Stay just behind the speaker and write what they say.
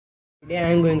Today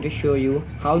I am going to show you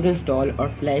how to install or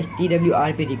flash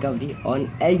TWRP recovery on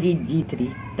LG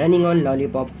G3 running on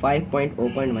Lollipop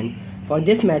 5.0.1. For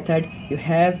this method,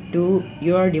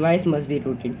 your device must be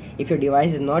rooted. If your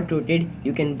device is not rooted,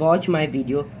 you can watch my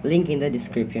video, link in the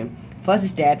description. First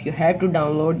step, you have to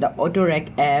download the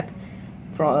TWRP app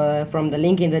from the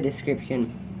link in the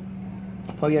description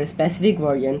for your specific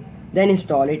version. Then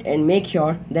install it and make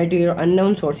sure that your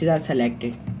unknown sources are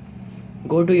selected.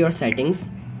 Go to your settings.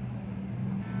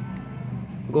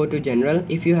 Go to general.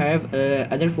 If you have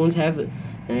other phones have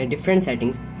different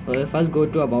settings, first go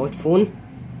to about phone,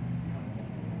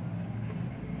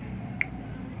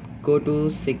 go to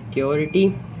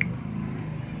security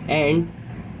and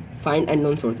find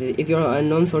unknown sources. If your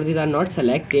unknown sources are not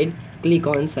selected, click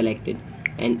on selected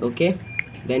and okay,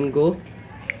 then go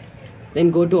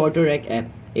to TWRP app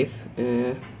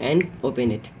and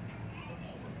open it.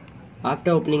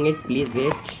 After opening it, please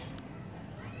wait.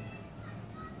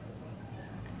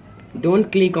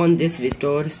 Don't click on this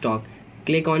restore stock.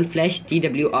 Click on flash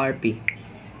TWRP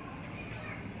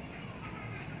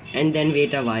and then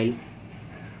wait a while.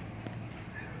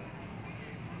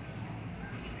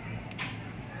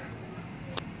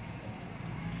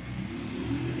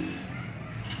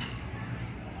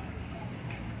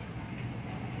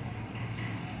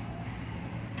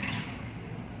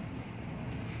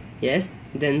 Yes,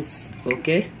 then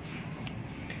okay.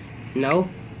 Now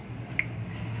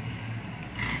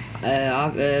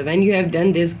when you have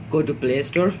done this, go to Play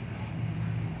Store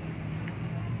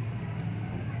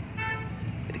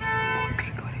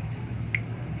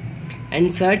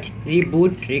and search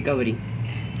reboot recovery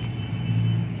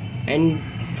and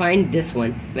find this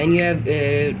one. When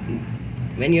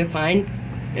you find,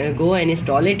 go and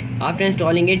install it. After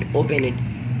installing it, open it.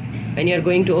 When you are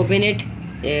going to open it,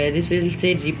 this will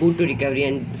say reboot to recovery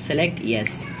and select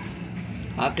yes.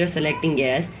 After selecting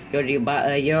yes,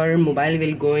 your mobile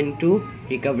will go into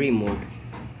recovery mode.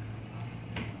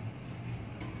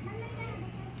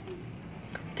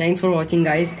 Thanks for watching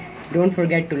guys. Don't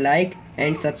forget to like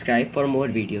and subscribe for more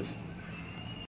videos.